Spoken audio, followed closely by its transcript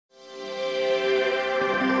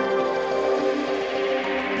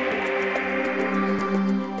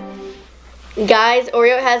Guys,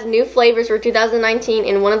 Oreo has new flavors for 2019,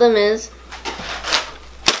 and one of them is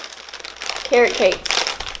carrot cake.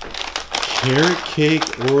 Carrot cake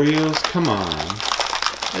Oreos? Come on.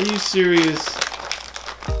 Are you serious?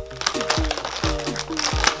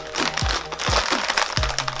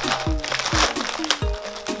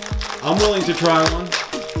 I'm willing to try one.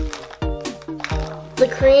 The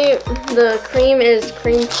cream is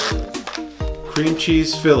cream cheese. Cream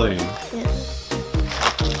cheese filling. Yeah.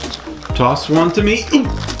 Toss one to me. Ooh.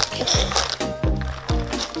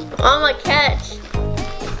 I'm gonna catch.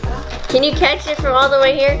 Can you catch it from all the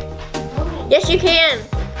way here? Yes, you can.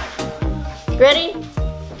 Ready?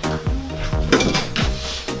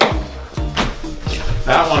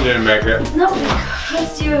 That one didn't make it. No,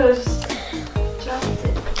 because you dropped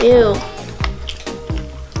it. Ew.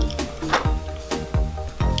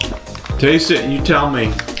 Taste it and you tell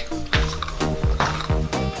me.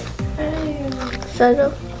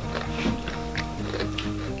 Settle.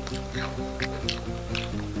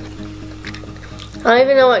 I don't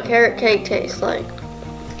even know what carrot cake tastes like.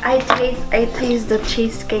 I taste the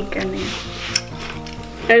cheesecake in it.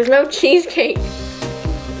 There's no cheesecake.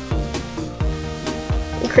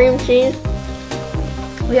 Cream cheese.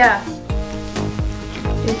 Yeah.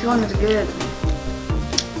 This one is good.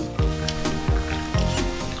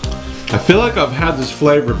 I feel like I've had this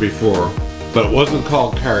flavor before, but it wasn't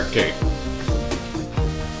called carrot cake.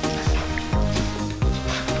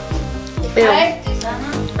 Ew. I like this,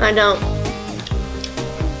 Anna. I don't.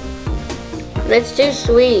 It's too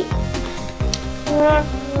sweet.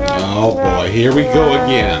 Oh boy, here we go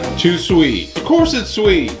again. Too sweet. Of course it's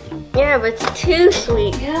sweet. Yeah, but it's too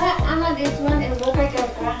sweet. Yeah, Anna, this one is look like a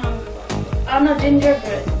brown. Anna,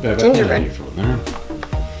 gingerbread. Gingerbread. There.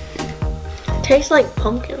 Tastes like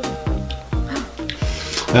pumpkin.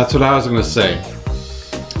 That's what I was gonna say.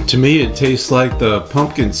 To me, it tastes like the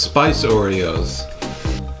pumpkin spice Oreos.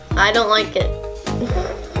 I don't like it.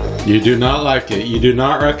 You do not like it. You do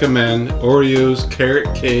not recommend Oreos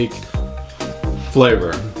carrot cake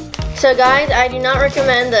flavor. So guys, I do not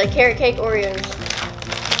recommend the carrot cake Oreos.